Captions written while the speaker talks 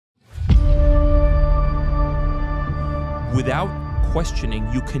Without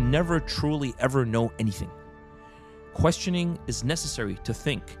questioning, you can never truly ever know anything. Questioning is necessary to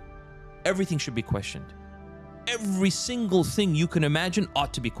think. Everything should be questioned. Every single thing you can imagine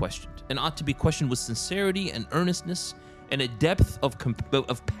ought to be questioned, and ought to be questioned with sincerity and earnestness and a depth of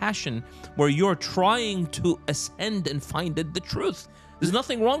passion where you're trying to ascend and find the truth. There's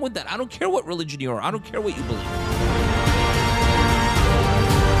nothing wrong with that. I don't care what religion you are. I don't care what you believe.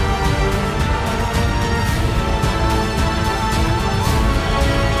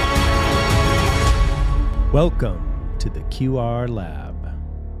 Welcome to the QR Lab.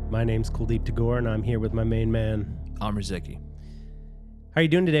 My name's Kuldeep Tagore, and I'm here with my main man, Amr Zeki. How are you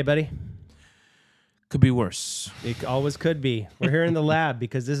doing today, buddy? Could be worse. It always could be. We're here in the lab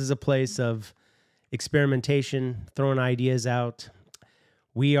because this is a place of experimentation, throwing ideas out.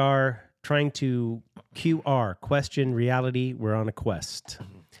 We are trying to QR, question reality. We're on a quest.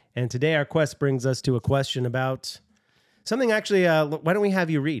 And today our quest brings us to a question about something actually, why don't we have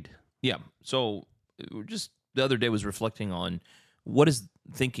you read? Yeah, so just the other day was reflecting on what is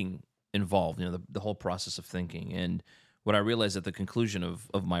thinking involved, the whole process of thinking. And what I realized at the conclusion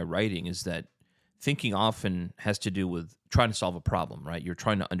of my writing is that thinking often has to do with trying to solve a problem, right? You're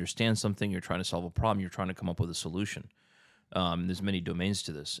trying to understand something, you're trying to solve a problem, you're trying to come up with a solution. There's many domains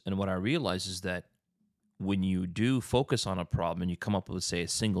to this. And what I realize is that when you do focus on a problem and you come up with, say, a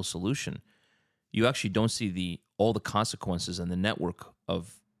single solution, you actually don't see all the consequences and the network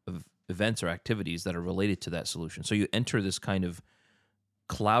of events or activities that are related to that solution. So you enter this kind of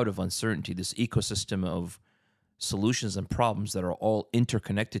cloud of uncertainty, this ecosystem of solutions and problems that are all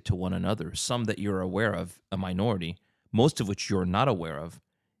interconnected to one another, some that you're aware of, a minority, most of which you're not aware of,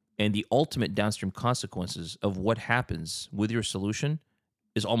 and the ultimate downstream consequences of what happens with your solution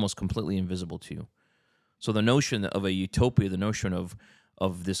is almost completely invisible to you. So the notion of a utopia, the notion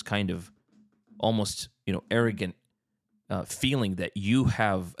of this kind of almost arrogant feeling that you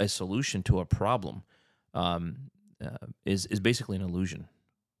have a solution to a problem is basically an illusion.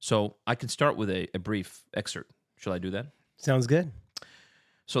 So I can start with a brief excerpt. Shall I do that? Sounds good.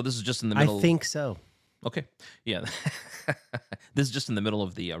 So this is just in the middle. I think so. Okay. Yeah. This is just in the middle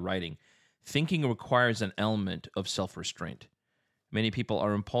of the writing. Thinking requires an element of self-restraint. Many people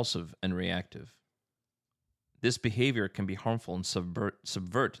are impulsive and reactive. This behavior can be harmful and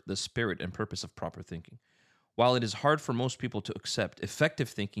subvert the spirit and purpose of proper thinking. While it is hard for most people to accept, effective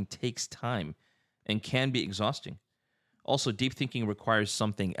thinking takes time and can be exhausting. Also, deep thinking requires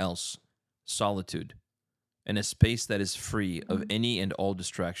something else, solitude, and a space that is free of any and all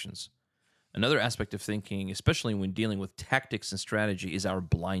distractions. Another aspect of thinking, especially when dealing with tactics and strategy, is our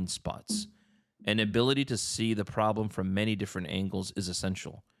blind spots. An ability to see the problem from many different angles is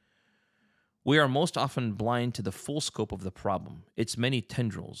essential. We are most often blind to the full scope of the problem, its many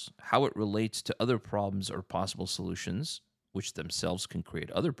tendrils, how it relates to other problems or possible solutions, which themselves can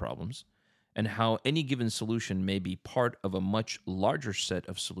create other problems, and how any given solution may be part of a much larger set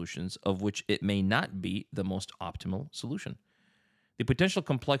of solutions of which it may not be the most optimal solution. The potential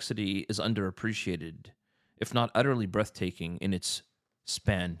complexity is underappreciated, if not utterly breathtaking in its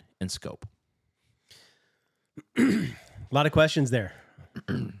span and scope. A lot of questions there.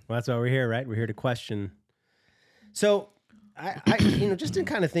 Well, that's why we're here, right? We're here to question. So, I just in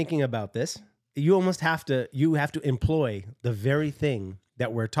kind of thinking about this, you have to employ the very thing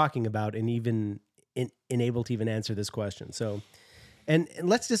that we're talking about and even able to even answer this question. So, and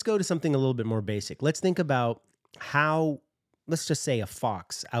let's just go to something a little bit more basic. Let's think about how, let's just say a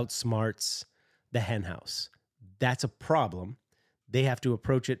fox outsmarts the hen house. That's a problem. They have to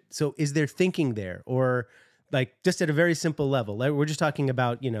approach it. So is there thinking there? Or like just at a very simple level, like we're just talking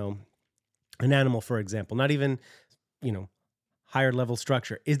about, an animal, for example, not even, higher level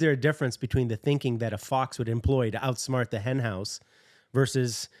structure. Is there a difference between the thinking that a fox would employ to outsmart the hen house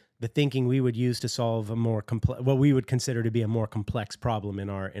versus the thinking we would use to solve a more complex, what we would consider to be a more complex problem in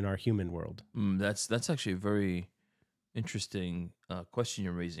our human world? That's actually a very interesting question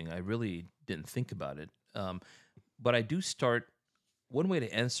you're raising. I really didn't think about it. But I do start, one way to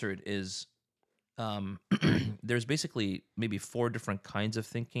answer it is, there's basically maybe 4 different kinds of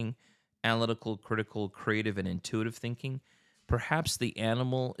thinking: analytical, critical, creative, and intuitive thinking. Perhaps the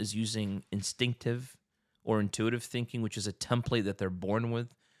animal is using instinctive or intuitive thinking, which is a template that they're born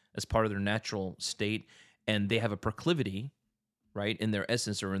with as part of their natural state, and they have a proclivity, right, in their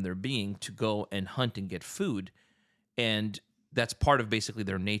essence or in their being to go and hunt and get food, and that's part of basically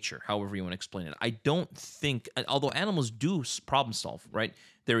their nature, however you want to explain it. I don't think, although animals do problem solve, right,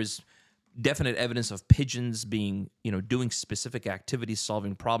 there is definite evidence of pigeons being, doing specific activities,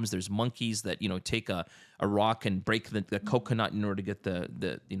 solving problems. There's monkeys that, take a rock and break the coconut in order to get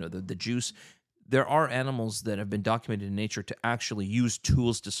the juice. there are animals that have been documented in nature to actually use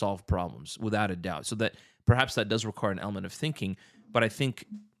tools to solve problems, without a doubt. So that perhaps that does require an element of thinking, but I think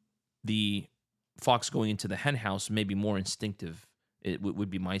the fox going into the hen house may be more instinctive. It would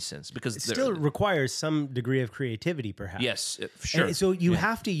be my sense, because It still requires some degree of creativity, perhaps. yes, sure. And so you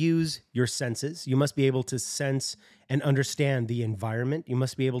have to use your senses. You must be able to sense and understand the environment. You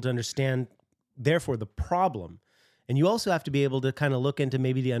must be able to understand, therefore, the problem. And you also have to be able to kind of look into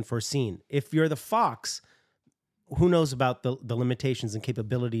maybe the unforeseen. If you're the fox, who knows about the limitations and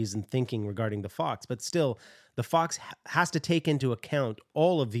capabilities and thinking regarding the fox, but still the fox has to take into account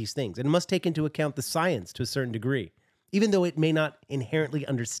all of these things, and it must take into account the science to a certain degree, even though it may not inherently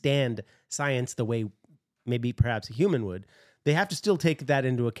understand science the way maybe perhaps a human would. They have to still take that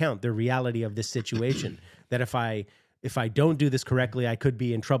into account, the reality of this situation, that if I don't do this correctly, I could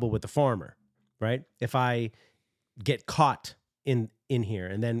be in trouble with the farmer, right? If I get caught in here,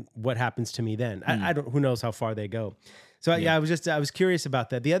 and then what happens to me then? I don't, who knows how far they go. So yeah, I was curious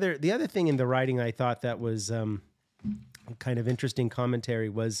about that. The other thing in the writing I thought that was kind of interesting commentary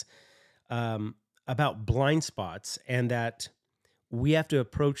was about blind spots, and that we have to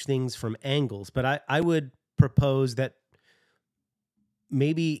approach things from angles. But I would propose that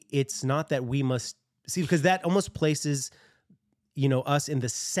maybe it's not that we must see, because that almost places us in the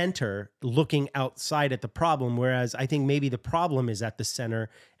center looking outside at the problem, whereas I think maybe the problem is at the center,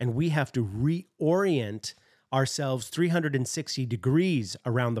 and we have to reorient ourselves 360 degrees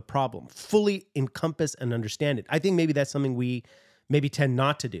around the problem, fully encompass and understand it. I think maybe that's something we maybe tend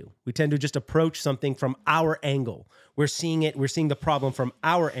not to do. We tend to just approach something from our angle. We're seeing the problem from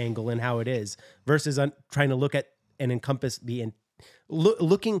our angle and how it is, versus trying to look at and encompass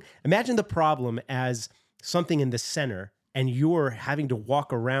imagine the problem as something in the center, and you're having to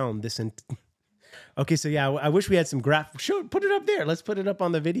walk around this. Okay, so yeah, I wish we had some graph. Put it up there. Let's put it up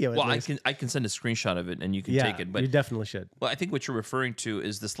on the video. Well, I can send a screenshot of it, and you can take it. But you definitely should. Well, I think what you're referring to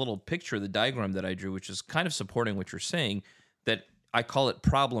is this little picture, the diagram that I drew, which is kind of supporting what you're saying, that I call it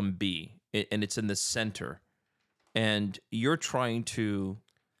problem B, and it's in the center. And you're trying to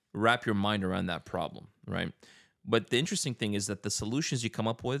wrap your mind around that problem, right? But the interesting thing is that the solutions you come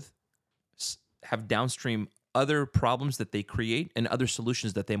up with have downstream other problems that they create and other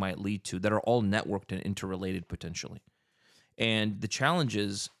solutions that they might lead to that are all networked and interrelated potentially. And the challenge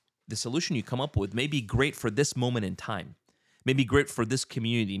is the solution you come up with may be great for this moment in time, may be great for this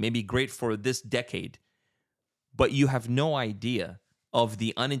community, may be great for this decade, but you have no idea of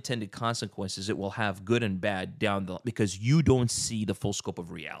the unintended consequences it will have, good and bad, because you don't see the full scope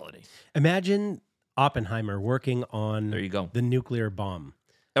of reality. Imagine Oppenheimer working on the nuclear bomb.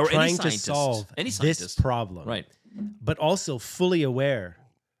 Or trying to solve this problem, right? But also fully aware,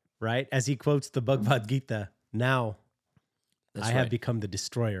 right? As he quotes the Bhagavad Gita, now I have become the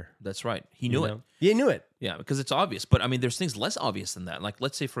destroyer. That's right. He knew it. He knew it. Yeah, because it's obvious. But I mean, there's things less obvious than that. Like,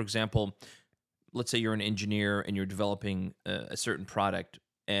 let's say, for example, you're an engineer and you're developing a certain product,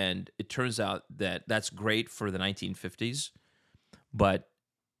 and it turns out that that's great for the 1950s, but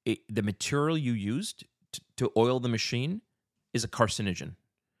the material you used to oil the machine is a carcinogen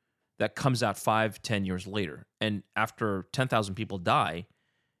that comes out 5-10 years later. And after 10,000 people die,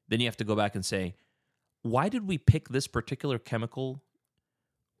 then you have to go back and say, why did we pick this particular chemical?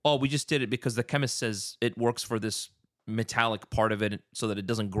 Oh, we just did it because the chemist says it works for this metallic part of it so that it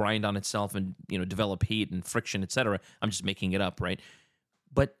doesn't grind on itself and develop heat and friction, etc. I'm just making it up, right?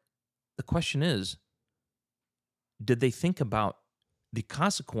 But the question is, did they think about the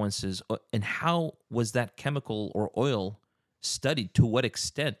consequences, and how was that chemical or oil studied? To what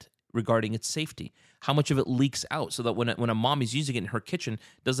extent regarding its safety? How much of it leaks out so that when a mom is using it in her kitchen,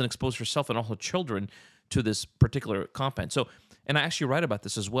 doesn't expose herself and all her children to this particular compound? So, and I actually write about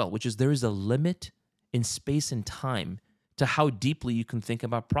this as well, which is there is a limit in space and time to how deeply you can think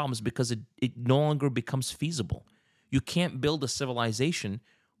about problems, because it no longer becomes feasible. You can't build a civilization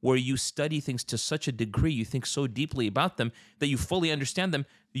where you study things to such a degree, you think so deeply about them that you fully understand them,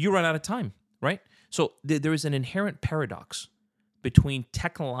 you run out of time, right? So there is an inherent paradox between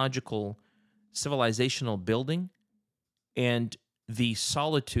technological, civilizational building and the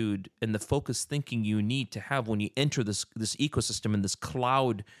solitude and the focused thinking you need to have when you enter this ecosystem and this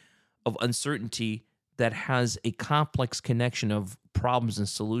cloud of uncertainty that has a complex connection of problems and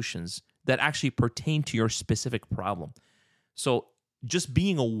solutions that actually pertain to your specific problem. So just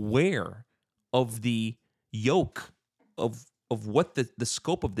being aware of the yoke of what the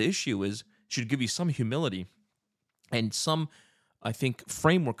scope of the issue is should give you some humility and some, I think,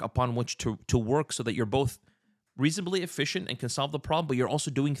 framework upon which to work, so that you're both reasonably efficient and can solve the problem, but you're also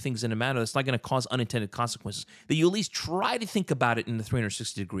doing things in a manner that's not going to cause unintended consequences, that you at least try to think about it in the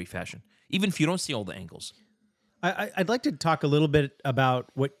 360-degree fashion, even if you don't see all the angles. I'd like to talk a little bit about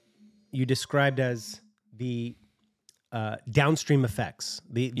what you described as the downstream effects,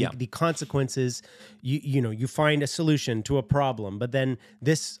 the consequences. You find a solution to a problem, but then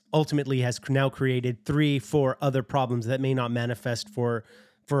this ultimately has now created 3-4 other problems that may not manifest for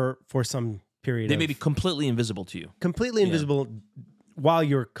some period. They may be completely invisible to you. Completely invisible while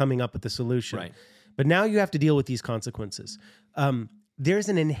you're coming up with the solution. Right. But now you have to deal with these consequences. There's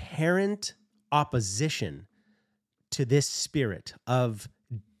an inherent opposition to this spirit of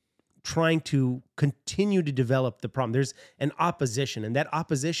trying to continue to develop the problem. There's an opposition, and that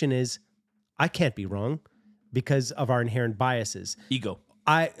opposition is, I can't be wrong because of our inherent biases. Ego.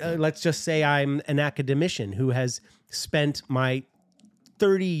 Let's just say I'm an academician who has spent my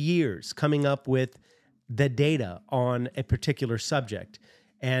 30 years coming up with the data on a particular subject.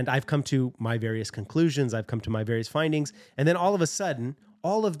 And I've come to my various conclusions. I've come to my various findings. And then all of a sudden,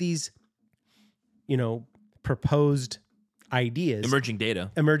 all of these, proposed ideas, Emerging data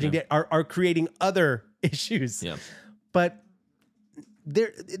are creating other issues. Yeah. But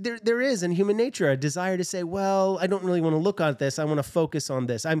there is in human nature a desire to say, well, I don't really want to look at this. I want to focus on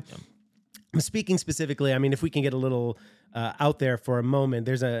this. I'm speaking specifically. I mean, if we can get a little out there for a moment,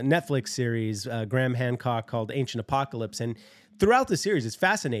 there's a Netflix series, Graham Hancock, called Ancient Apocalypse. And throughout the series, it's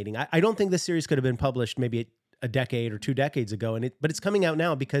fascinating. I don't think this series could have been published maybe a decade or 2 decades ago. But it's coming out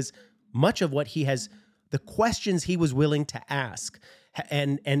now because much of what the questions he was willing to ask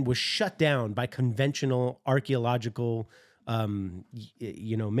and was shut down by conventional archaeological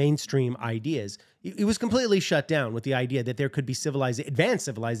mainstream ideas. It was completely shut down with the idea that there could be advanced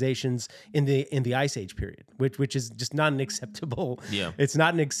civilizations in the Ice Age period, which is just not an acceptable. Yeah. It's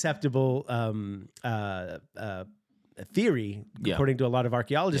not an acceptable theory according to a lot of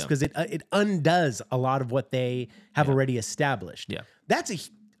archaeologists, because it undoes a lot of what they have already established. Yeah.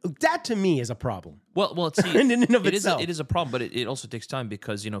 That to me is a problem. Well, see, in and of itself. It is a problem, but it also takes time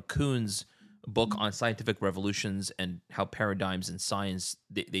because Kuhn's book on scientific revolutions and how paradigms in science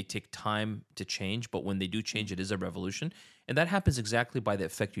they take time to change, but when they do change, it is a revolution, and that happens exactly by the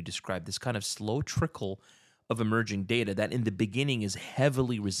effect you described. This kind of slow trickle of emerging data that in the beginning is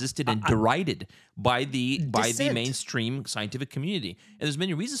heavily resisted and derided by the mainstream scientific community, and there's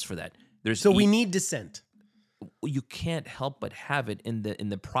many reasons for that. We need dissent. You can't help but have it in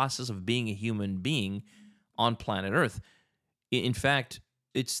the process of being a human being on planet Earth. In fact,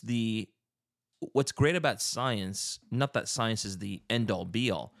 it's what's great about science, not that science is the end-all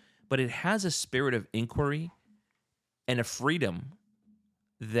be-all, but it has a spirit of inquiry and a freedom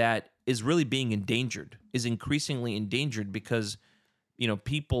that is really being endangered, is increasingly endangered because,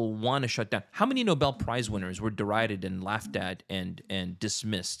 people want to shut down. How many Nobel Prize winners were derided and laughed at and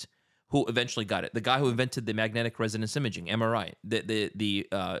dismissed who eventually got it? The guy who invented the magnetic resonance imaging, MRI, the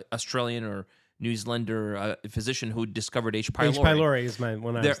Australian or New Zealander physician who discovered H. pylori. H. pylori is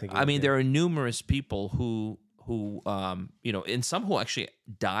one I was thinking. I mean, there are numerous people who and some who actually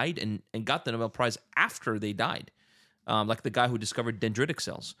died and got the Nobel Prize after they died, like the guy who discovered dendritic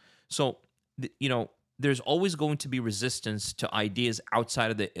cells. So, there's always going to be resistance to ideas outside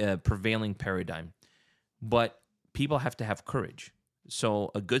of the prevailing paradigm, but people have to have courage.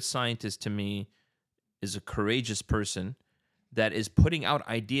 So a good scientist to me is a courageous person that is putting out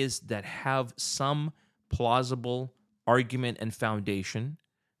ideas that have some plausible argument and foundation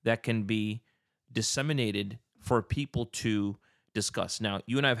that can be disseminated for people to discuss. Now,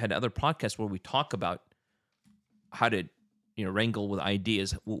 you and I have had other podcasts where we talk about how to, wrangle with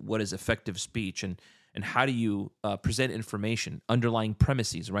ideas, what is effective speech, and how do you present information, underlying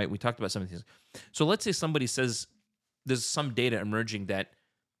premises, right? We talked about some of these. So let's say somebody says there's some data emerging that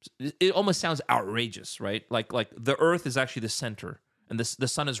it almost sounds outrageous, right? Like the Earth is actually the center, and the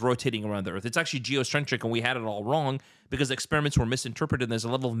sun is rotating around the Earth. It's actually geocentric, and we had it all wrong because the experiments were misinterpreted, and there's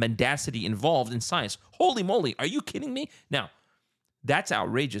a level of mendacity involved in science. Holy moly, are you kidding me? Now, that's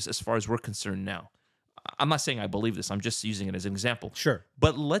outrageous as far as we're concerned now. I'm not saying I believe this. I'm just using it as an example. Sure.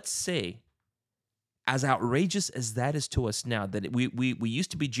 But let's say, as outrageous as that is to us now, that we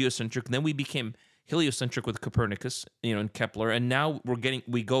used to be geocentric, and then we became heliocentric with Copernicus, and Kepler, and now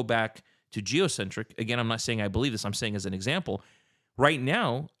we go back to geocentric. Again, I'm not saying I believe this. I'm saying as an example. Right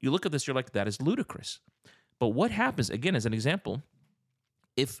now, you look at this, you're like, that is ludicrous. But what happens, again, as an example,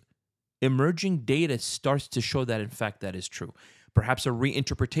 if emerging data starts to show that, in fact, that is true? Perhaps a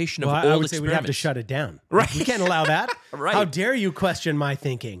reinterpretation of old experiments. I would say we'd have to shut it down. Right. We can't allow that. Right. How dare you question my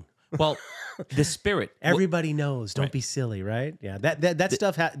thinking? Well, the spirit. Everybody knows. Don't be silly, right? Yeah. That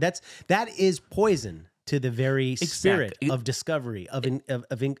stuff. That is poison. to the very spirit Exactly. of discovery,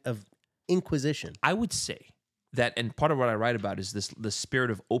 of inquisition. I would say that, and part of what I write about is the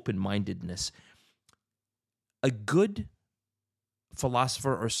spirit of open-mindedness. A good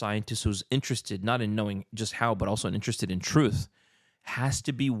philosopher or scientist who's interested not in knowing just how, but also interested in truth, has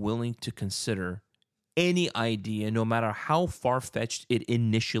to be willing to consider any idea, no matter how far-fetched it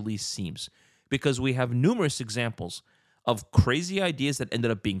initially seems. Because we have numerous examples of crazy ideas that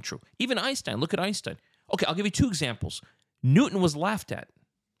ended up being true. Even Einstein, look at Einstein. Okay, I'll give you two examples. Newton was laughed at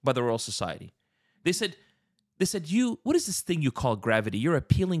by the Royal Society. They said, what is this thing you call gravity? You're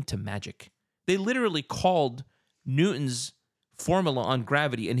appealing to magic. They literally called Newton's formula on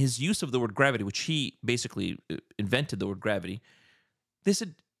gravity and his use of the word gravity, which he basically invented the word gravity. They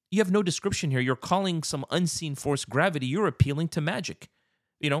said, you have no description here. You're calling some unseen force gravity. You're appealing to magic.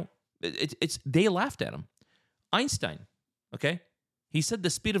 You know, they laughed at him. Einstein, okay? He said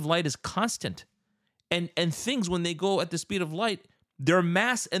the speed of light is constant. And things, when they go at the speed of light, their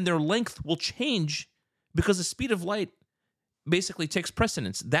mass and their length will change because the speed of light basically takes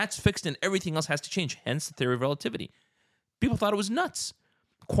precedence. That's fixed and everything else has to change, hence the theory of relativity. People thought it was nuts.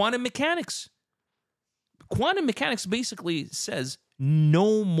 Quantum mechanics. Quantum mechanics basically says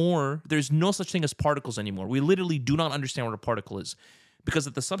there's no such thing as particles anymore. We literally do not understand what a particle is because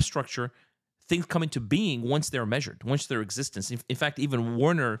at the substructure, things come into being once they're measured, once their existence. In fact, even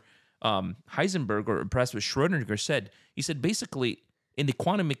Werner Heisenberg, or perhaps what Schrödinger said, he said basically in the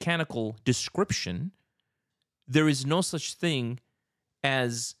quantum mechanical description, there is no such thing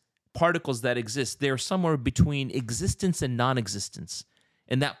as particles that exist. They're somewhere between existence and non-existence.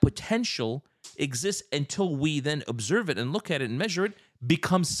 And that potential exists until we then observe it and look at it and measure it,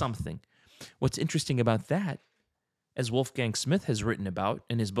 becomes something. What's interesting about that, as Wolfgang Smith has written about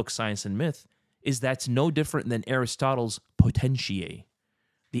in his book Science and Myth, is that's no different than Aristotle's potentiae,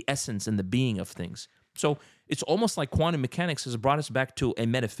 the essence and the being of things. So it's almost like quantum mechanics has brought us back to a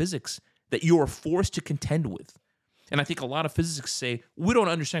metaphysics that you are forced to contend with. And I think a lot of physicists say, we don't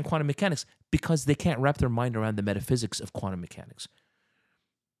understand quantum mechanics because they can't wrap their mind around the metaphysics of quantum mechanics.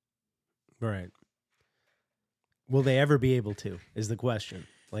 Right. Will they ever be able to, is the question.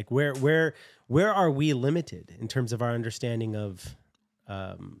 Like where are we limited in terms of our understanding of,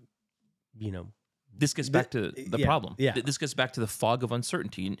 This gets back to the problem. Yeah. This gets back to the fog of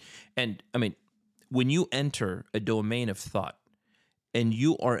uncertainty. And I mean, when you enter a domain of thought and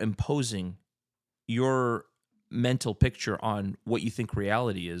you are imposing your mental picture on what you think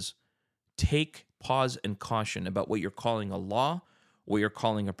reality is, take pause and caution about what you're calling a law, what you're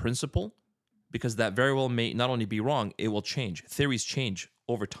calling a principle, because that very well may not only be wrong, it will change. Theories change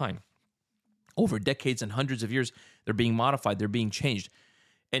over time. Over decades and hundreds of years, they're being modified, they're being changed.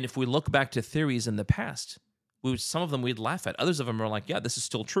 And if we look back to theories in the past, some of them we'd laugh at. Others of them are like, yeah, this is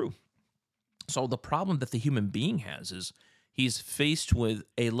still true. So the problem that the human being has is he's faced with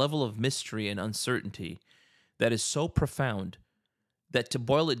a level of mystery and uncertainty that is so profound that to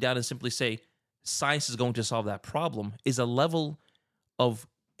boil it down and simply say science is going to solve that problem is a level of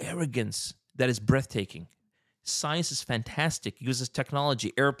arrogance that is breathtaking. Science is fantastic. It uses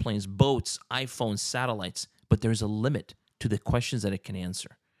technology, airplanes, boats, iPhones, satellites, but there's a limit to the questions that it can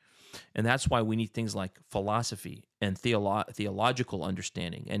answer. And that's why we need things like philosophy and theological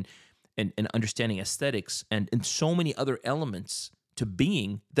understanding and understanding aesthetics and so many other elements to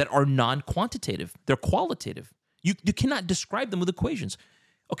being that are non-quantitative. They're qualitative. You cannot describe them with equations.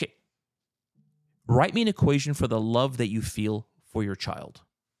 Okay, write me an equation for the love that you feel for your child.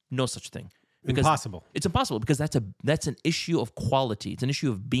 No such thing. Because impossible. It's impossible because that's an issue of quality. It's an issue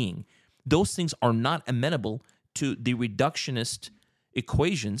of being. Those things are not amenable to the reductionist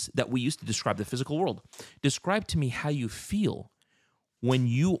equations that we use to describe the physical world. Describe to me how you feel when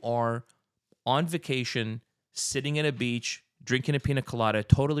you are on vacation, sitting at a beach, drinking a pina colada,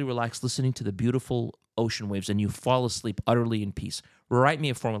 totally relaxed, listening to the beautiful ocean waves, and you fall asleep utterly in peace. Write me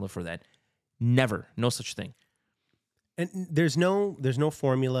a formula for that. Never. No such thing. And there's no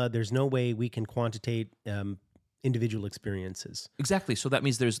formula. There's no way we can quantitate individual experiences. Exactly. So that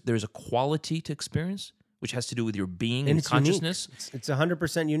means there's a quality to experience, which has to do with your being And and it's consciousness. Unique. It's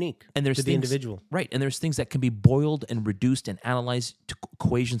 100% unique And there's to the things, individual. Right. And there's things that can be boiled and reduced and analyzed to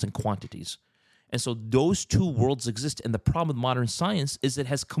equations and quantities. And so those two worlds exist. And the problem with modern science is it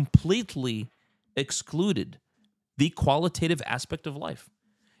has completely excluded the qualitative aspect of life.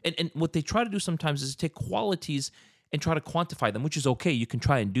 And what they try to do sometimes is take qualities and try to quantify them, which is okay. You can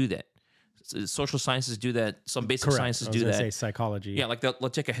try and do that. Social sciences do that. Some basic Correct. sciences I was do gonna that. say psychology. Yeah, like they'll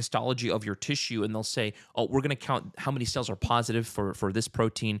take a histology of your tissue and they'll say, oh, we're going to count how many cells are positive for this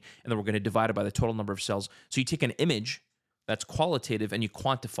protein, and then we're going to divide it by the total number of cells. So you take an image, that's qualitative and you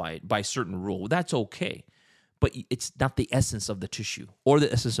quantify it by a certain rule, that's okay. But it's not the essence of the tissue or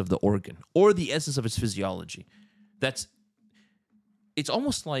the essence of the organ or the essence of its physiology. It's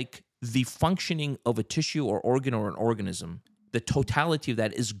almost like the functioning of a tissue or organ or an organism, the totality of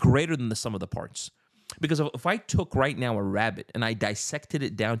that is greater than the sum of the parts. Because if I took right now a rabbit and I dissected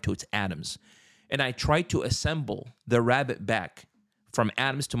it down to its atoms, and I tried to assemble the rabbit back from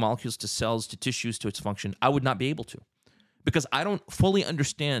atoms to molecules to cells to tissues to its function, I would not be able to. Because I don't fully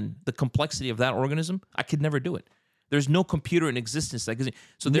understand the complexity of that organism. I could never do it. There's no computer in existence that gives me.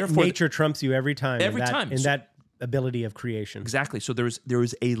 So therefore, nature trumps you every time. Every time. In that ability of creation. Exactly. So there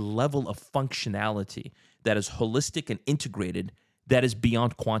is a level of functionality that is holistic and integrated that is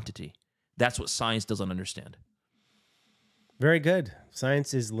beyond quantity. That's what science doesn't understand. Very good.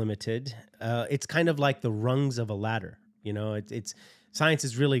 Science is limited. It's kind of like the rungs of a ladder. You know, it's science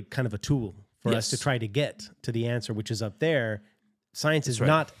is really kind of a tool for us to try to get to the answer, which is up there. Science is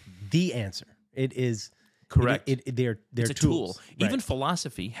not the answer. It is correct. They're it's a tools. tool. Even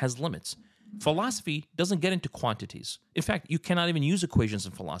philosophy has limits. Philosophy doesn't get into quantities. In fact, you cannot even use equations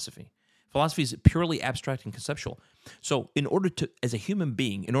in philosophy. Philosophy is purely abstract and conceptual. So in order to, as a human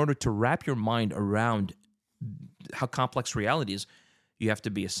being, in order to wrap your mind around how complex reality is, you have to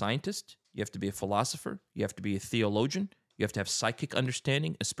be a scientist, you have to be a philosopher, you have to be a theologian, you have to have psychic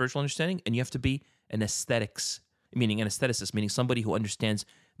understanding, a spiritual understanding, and you have to be an aestheticist, meaning somebody who understands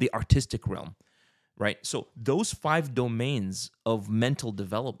the artistic realm, right? So those 5 domains of mental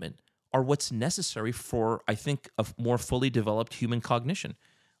development are what's necessary for, I think, a more fully developed human cognition.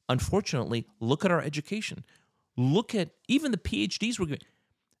 Unfortunately, look at our education. Look at even the PhDs we're getting.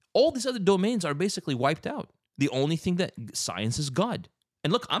 All these other domains are basically wiped out. The only thing that science is God.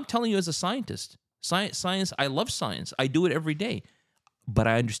 And look, I'm telling you as a scientist, science, I love science. I do it every day, but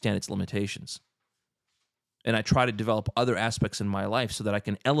I understand its limitations. And I try to develop other aspects in my life so that I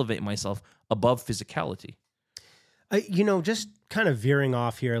can elevate myself above physicality. Just kind of veering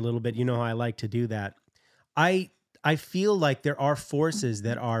off here a little bit, you know how I like to do that. I feel like there are forces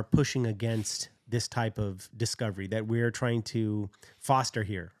that are pushing against this type of discovery that we're trying to foster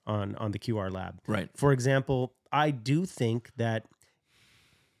here on the QR Lab. Right. For example, I do think that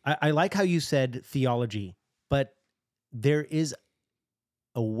I like how you said theology, but there is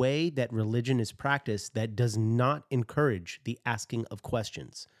a way that religion is practiced that does not encourage the asking of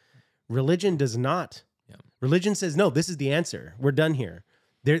questions. Religion does not. Yeah. Religion says, no, this is the answer. We're done here.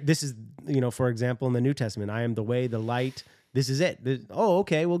 This is, for example, in the New Testament, I am the way, the light. This is it. Oh,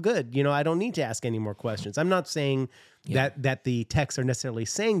 okay, well, good. I don't need to ask any more questions. I'm not saying that the texts are necessarily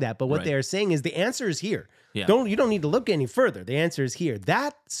saying that, but what they are saying is the answer is here. Yeah. You don't need to look any further. The answer is here.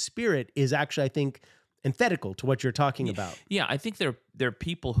 That spirit is actually, I think, antithetical to what you're talking about. Yeah, I think there are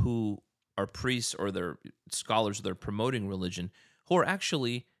people who are priests or they're scholars that are promoting religion who are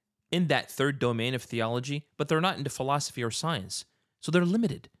actually in that third domain of theology, but they're not into philosophy or science. So they're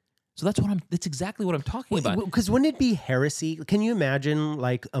limited. So that's exactly what I'm talking about. Because wouldn't it be heresy? Can you imagine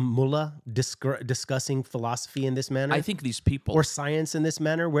like a mullah discussing philosophy in this manner? I think these people... Or science in this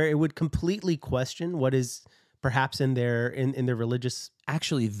manner, where it would completely question what is perhaps in their religious...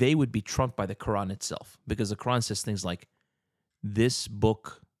 Actually, they would be trumped by the Quran itself. Because the Quran says things like, this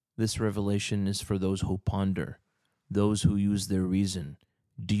book, this revelation is for those who ponder, those who use their reason.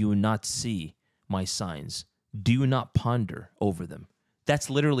 Do you not see my signs? Do you not ponder over them?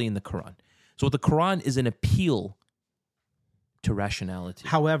 That's literally in the Quran. So the Quran is an appeal to rationality.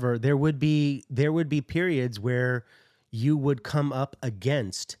 However, there would be periods where you would come up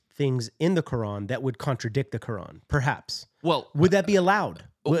against things in the Quran that would contradict the Quran, perhaps. Well, would that be allowed?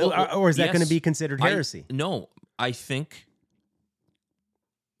 Or is that going to be considered heresy? No, I think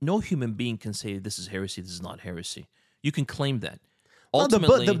no human being can say this is heresy, this is not heresy. You can claim that.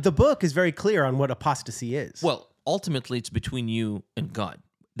 Ultimately, well, the book is very clear on what apostasy is. Well, ultimately, it's between you and God.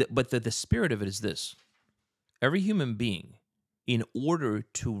 But the spirit of it is this. Every human being, in order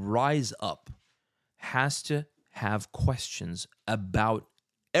to rise up, has to have questions about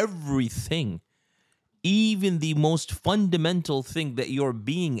everything. Even the most fundamental thing that you're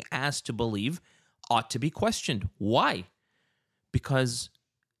being asked to believe ought to be questioned. Why? Because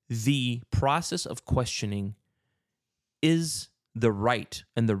the process of questioning is the rite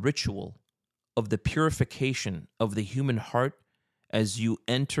and the ritual of the purification of the human heart as you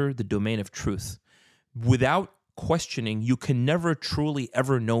enter the domain of truth. Without questioning, you can never truly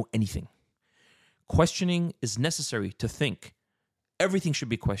ever know anything. Questioning is necessary to think. Everything should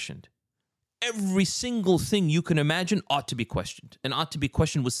be questioned. Every single thing you can imagine ought to be questioned, and ought to be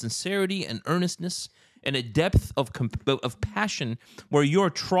questioned with sincerity and earnestness and a depth of passion where you're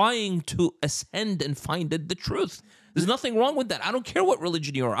trying to ascend and find the truth. There's nothing wrong with that. I don't care what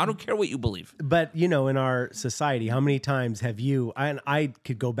religion you are. I don't care what you believe. But, you know, in our society, how many times have you, and I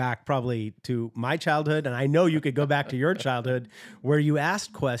could go back probably to my childhood, and I know you could go back to your childhood, where you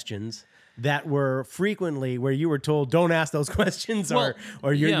asked questions that were frequently where you were told, don't ask those questions, Well,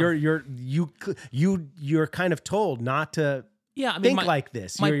 or yeah. you're kind of told not to Yeah, I mean, think like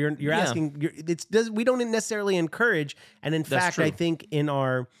this. my- You're yeah. asking, we don't necessarily encourage. And in That's fact, true. I think in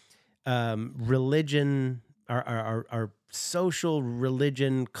our religion, our social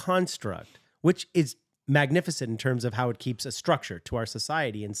religion construct, which is magnificent in terms of how it keeps a structure to our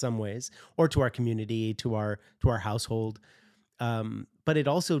society in some ways, or to our community, to our household. But it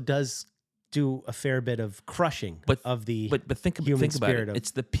also does do a fair bit of crushing of the But think human about spirit it. of-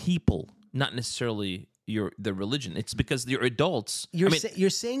 It's the people, not necessarily the religion. It's because you're adults. You're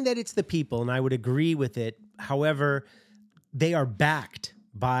saying that it's the people, and I would agree with it. However, they are backed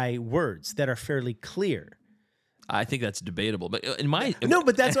by words that are fairly clear. I think that's debatable. But in my No,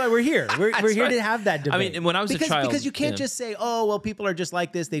 but that's why we're here. We're here right. to have that debate. mean, when I was a because, child, because you can't yeah. just say, "Oh, well, people are just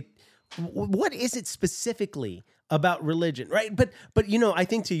like this." What is it specifically about religion, right? But you know, I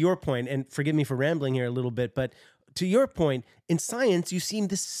think to your point, and forgive me for rambling here a little bit, but to your point, in science, you seem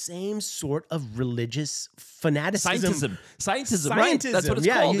the same sort of religious fanaticism. Scientism, right? That's what it's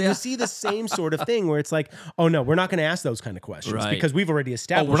yeah, called. You see the same sort of thing where it's like, oh no, we're not going to ask those kind of questions Right. because we've already Oh,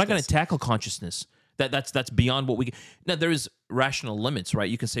 established. we're not going this. to tackle consciousness. That's beyond what we. Now there is rational limits, right?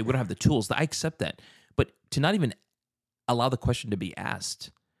 You can say we don't have the tools. I accept that, but to not even allow the question to be asked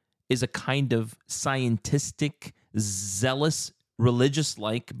is a kind of scientific, zealous,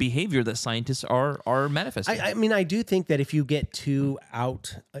 religious-like behavior that scientists are manifesting. I mean, I do think that if you get too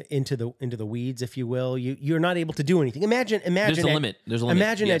out into the weeds, if you will, you're not able to do anything. Imagine. There's a limit. There's a limit.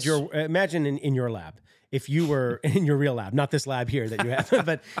 Imagine yes. imagine in your lab. If you were in your real lab, not this lab here that you have,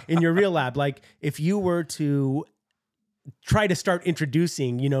 but in your real lab, like if you were to try to start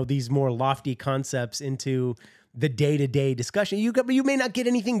introducing, you know, these more lofty concepts into the day-to-day discussion, you may not get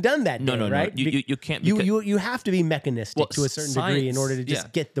anything done that day, No. right? You can't. You have to be mechanistic to a certain degree in order to just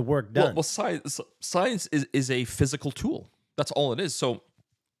yeah. get the work done. Well, science is a physical tool. That's all it is. So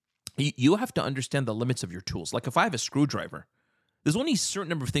you have to understand the limits of your tools. Like if I have a screwdriver, there's only a certain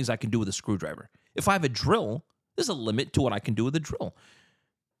number of things I can do with a screwdriver. If I have a drill, there's a limit to what I can do with a drill.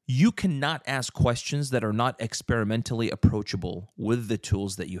 You cannot ask questions that are not experimentally approachable with the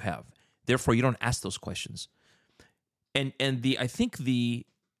tools that you have. Therefore, you don't ask those questions. And I think the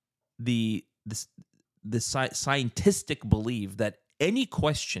scientific belief that any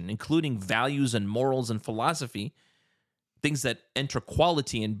question, including values and morals and philosophy, things that enter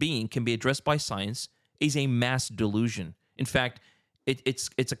quality and being, can be addressed by science, is a mass delusion. In fact, it's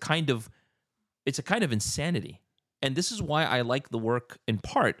a kind of insanity. And this is why I like the work in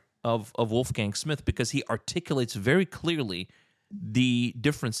part of Wolfgang Smith, because he articulates very clearly the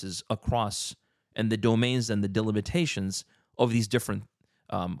differences across and the domains and the delimitations of these different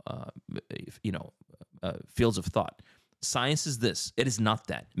fields of thought. Science is this, it is not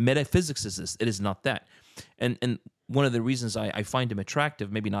that. Metaphysics is this, it is not that. And one of the reasons I find him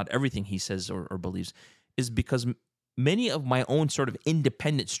attractive, maybe not everything he says or believes, is because many of my own sort of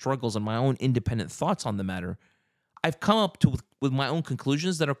independent struggles and my own independent thoughts on the matter, I've come up to with my own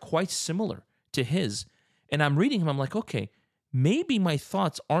conclusions that are quite similar to his. And I'm reading him, I'm like, okay, maybe my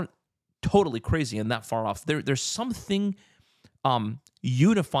thoughts aren't totally crazy and that far off. There's something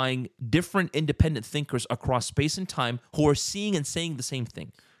unifying different independent thinkers across space and time who are seeing and saying the same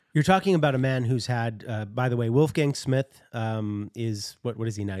thing. You're talking about a man who's had, by the way, Wolfgang Smith is, what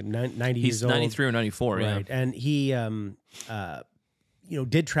is he now, 90 He's years old? 93 or 94, Right. yeah. And he,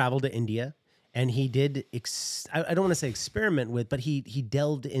 did travel to India, and he did, I don't want to say experiment with, but he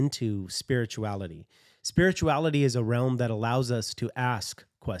delved into spirituality. Spirituality is a realm that allows us to ask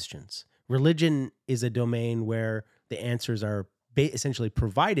questions. Religion is a domain where the answers are essentially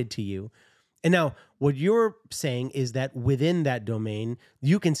provided to you. And now what you're saying is that within that domain,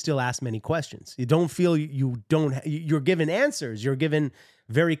 you can still ask many questions. You don't feel you're given answers. You're given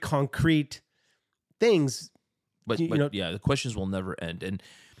very concrete things. But yeah, the questions will never end. And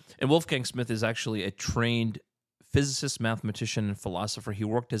Wolfgang Smith is actually a trained physicist, mathematician, and philosopher. He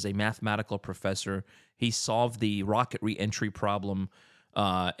worked as a mathematical professor. He solved the rocket re-entry problem,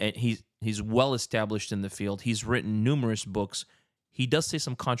 and he's well established in the field. He's written numerous books. He does say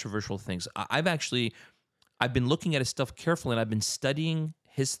some controversial things. I've been looking at his stuff carefully, and I've been studying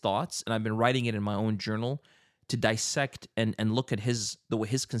his thoughts, and I've been writing it in my own journal to dissect and look at his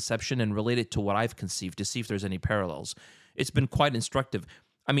conception and relate it to what I've conceived to see if there's any parallels. It's been quite instructive.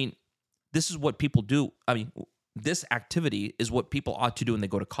 I mean, this is what people do. I mean, this activity is what people ought to do when they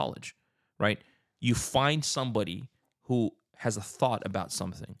go to college, right? You find somebody who has a thought about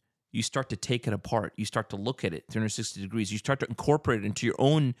something. You start to take it apart. You start to look at it 360 degrees. You start to incorporate it into your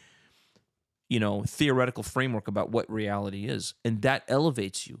own, theoretical framework about what reality is. And that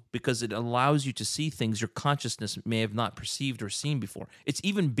elevates you because it allows you to see things your consciousness may have not perceived or seen before. It's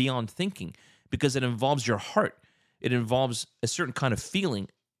even beyond thinking because it involves your heart. It involves a certain kind of feeling.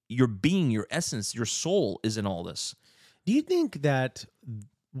 Your being, your essence, your soul is in all this. Do you think that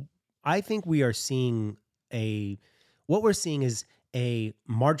I think we are seeing what we're seeing is a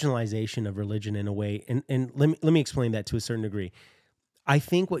marginalization of religion in a way. And let me explain that to a certain degree. I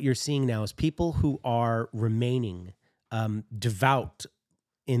think what you're seeing now is people who are remaining devout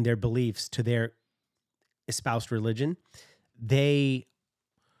in their beliefs to their espoused religion. They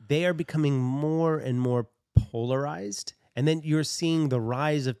are becoming more and more polarized. And then you're seeing the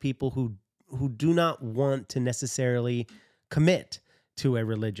rise of people who do not want to necessarily commit to a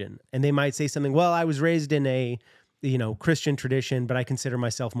religion. And they might say something, well, I was raised in a Christian tradition, but I consider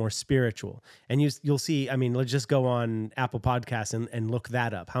myself more spiritual. And you'll see, I mean, let's just go on Apple Podcasts and look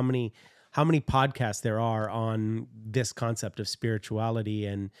that up. How many podcasts there are on this concept of spirituality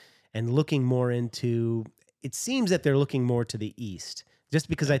and looking more into, it seems that they're looking more to the East, just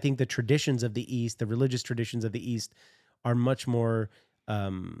because I think the traditions of the East, the religious traditions of the East are much more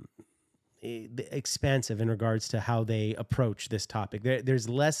expansive in regards to how they approach this topic. There's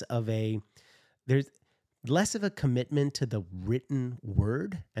less of a commitment to the written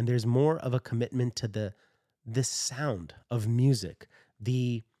word, and there's more of a commitment to the sound of music,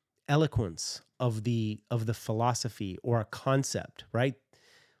 the eloquence of the philosophy or a concept, right?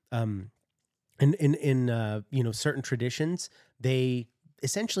 In certain traditions, they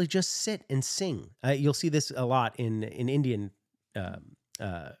essentially just sit and sing. You'll see this a lot in Indian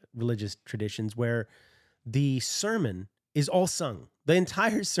religious traditions where the sermon is all sung. The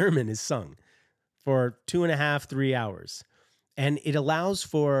entire sermon is sung for 2.5, 3 hours. And it allows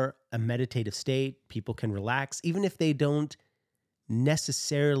for a meditative state. People can relax, even if they don't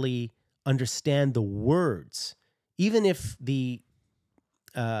necessarily understand the words. Even if the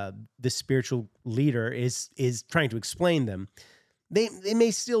spiritual leader is trying to explain them, they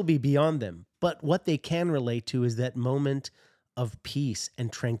may still be beyond them. But what they can relate to is that moment of peace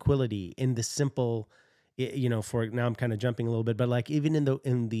and tranquility in the simple, for now I'm kind of jumping a little bit, but like even in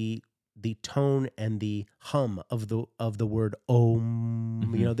the tone and the hum of the word Om,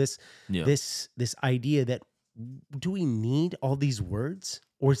 Mm-hmm. this idea that, do we need all these words,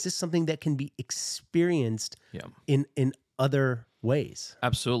 or is this something that can be experienced in other ways?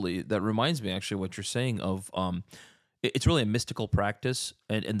 Absolutely. That reminds me actually what you're saying of it's really a mystical practice,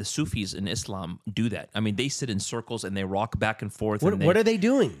 and the Sufis in Islam do that. I mean, they sit in circles and they rock back and forth. What are they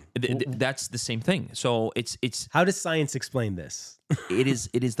doing? That's the same thing. So it's how does science explain this? it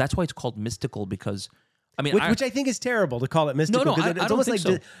is that's why it's called mystical, because I mean, which I think is terrible to call it mystical. No, it's I don't almost think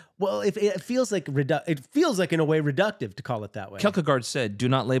like so. Well, if it feels like it feels like in a way reductive to call it that way. Kierkegaard said, "Do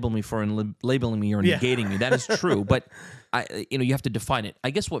not label me, for in labeling me you're negating me." That is true, but you have to define it.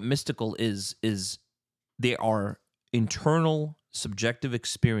 I guess what mystical is they are internal subjective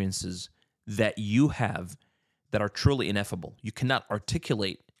experiences that you have that are truly ineffable. You cannot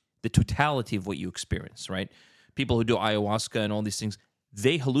articulate the totality of what you experience, right? People who do ayahuasca and all these things,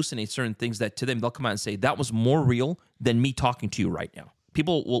 they hallucinate certain things that to them, they'll come out and say, that was more real than me talking to you right now.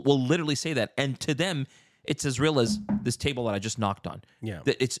 People will literally say that. And to them, it's as real as this table that I just knocked on. Yeah.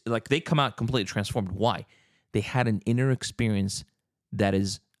 It's like they come out completely transformed. Why? They had an inner experience that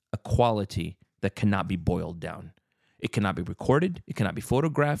is a quality that cannot be boiled down. It cannot be recorded. It cannot be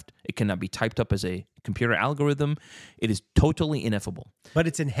photographed. It cannot be typed up as a computer algorithm. It is totally ineffable. But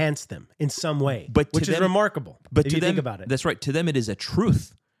it's enhanced them in some way, which is remarkable. But if to you them, think about it. That's right. To them, it is a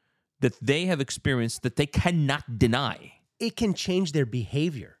truth that they have experienced that they cannot deny. It can change their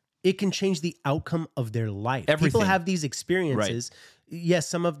behavior. It can change the outcome of their life. Everything. People have these experiences. Right. Yes,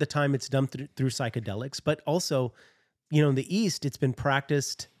 some of the time it's done through psychedelics, but also, in the East, it's been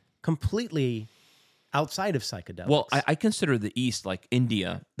practiced completely outside of psychedelics. Well, I consider the East, like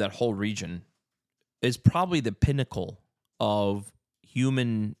India, that whole region, is probably the pinnacle of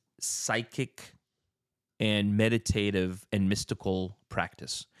human psychic and meditative and mystical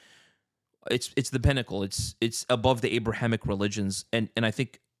practice. It's the pinnacle. It's above the Abrahamic religions, and I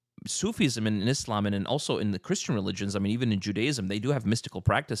think Sufism and in Islam and also in the Christian religions, I mean, even in Judaism, they do have mystical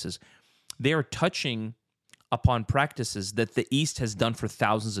practices. They are touching upon practices that the East has done for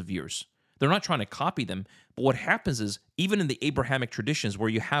thousands of years. They're not trying to copy them, but what happens is, even in the Abrahamic traditions where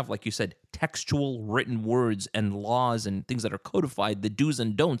you have, like you said, textual written words and laws and things that are codified, the do's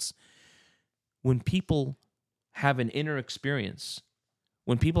and don'ts, when people have an inner experience,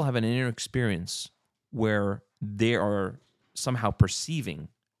 where they are somehow perceiving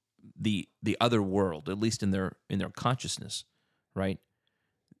the other world, at least in their consciousness, right?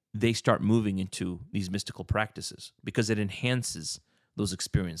 They start moving into these mystical practices because it enhances those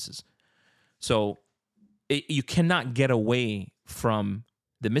experiences. So you cannot get away from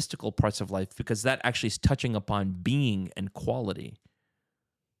the mystical parts of life because that actually is touching upon being and quality.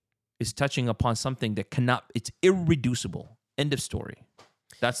 It's touching upon something that it's irreducible. End of story.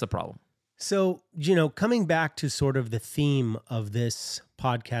 That's the problem. So, coming back to sort of the theme of this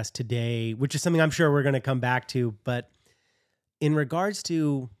podcast today, which is something I'm sure we're going to come back to, but in regards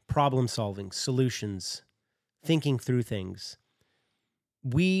to problem solving, solutions, thinking through things,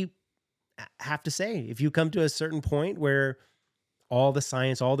 we have to say, if you come to a certain point where all the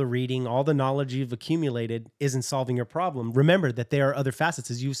science, all the reading, all the knowledge you've accumulated isn't solving your problem, remember that there are other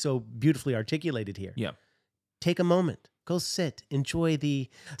facets, as you so beautifully articulated here. Yeah. Take a moment. Go sit, enjoy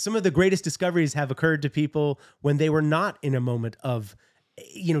some of the greatest discoveries have occurred to people when they were not in a moment of,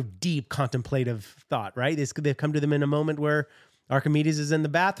 deep contemplative thought, right? They've come to them in a moment where Archimedes is in the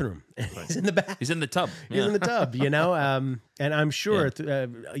bathroom. Right. He's in the bath. He's in the tub. He's in the tub, and I'm sure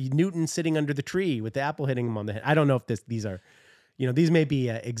Newton sitting under the tree with the apple hitting him on the head. I don't know if these are, these may be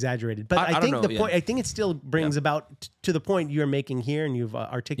exaggerated, but I think the point, I think it still brings about to the point you're making here and you've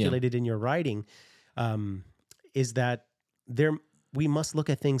articulated in your writing, is that we must look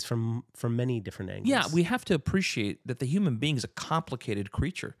at things from many different angles. Yeah, we have to appreciate that the human being is a complicated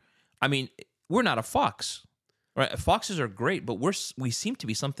creature. I mean, we're not a fox, right? Foxes are great, but we seem to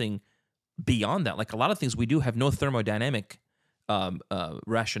be something beyond that. Like a lot of things we do have no thermodynamic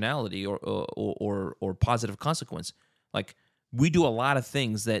rationality or positive consequence. Like we do a lot of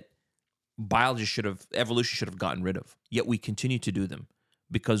things that evolution should have gotten rid of, yet we continue to do them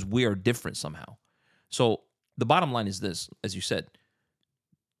because we are different somehow. So the bottom line is this, as you said,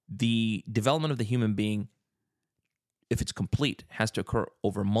 the development of the human being, if it's complete, has to occur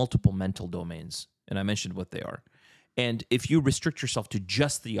over multiple mental domains. And I mentioned what they are. And if you restrict yourself to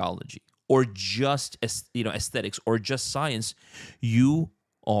just theology or just aesthetics or just science, you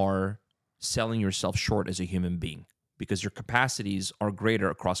are selling yourself short as a human being because your capacities are greater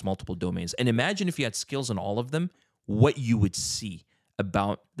across multiple domains. And imagine if you had skills in all of them, what you would see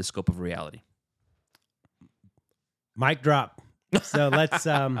about the scope of reality. Mic drop. So let's,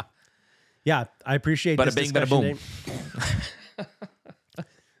 I appreciate this discussion. Bada boom.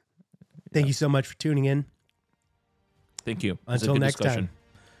 Thank you so much for tuning in. Thank you. Until next time.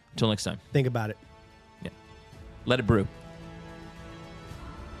 Until next time. Think about it. Yeah. Let it brew.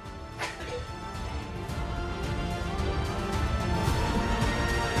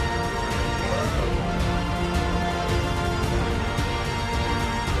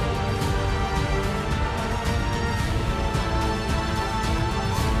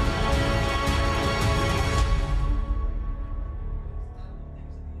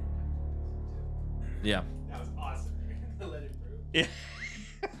 Yeah. That was awesome. Let it brew. Yeah.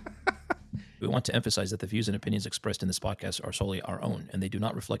 We want to emphasize that the views and opinions expressed in this podcast are solely our own, and they do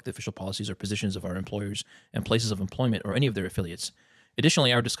not reflect the official policies or positions of our employers and places of employment or any of their affiliates.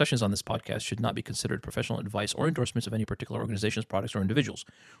 Additionally, our discussions on this podcast should not be considered professional advice or endorsements of any particular organizations, products, or individuals.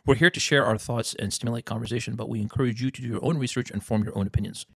 We're here to share our thoughts and stimulate conversation, but we encourage you to do your own research and form your own opinions.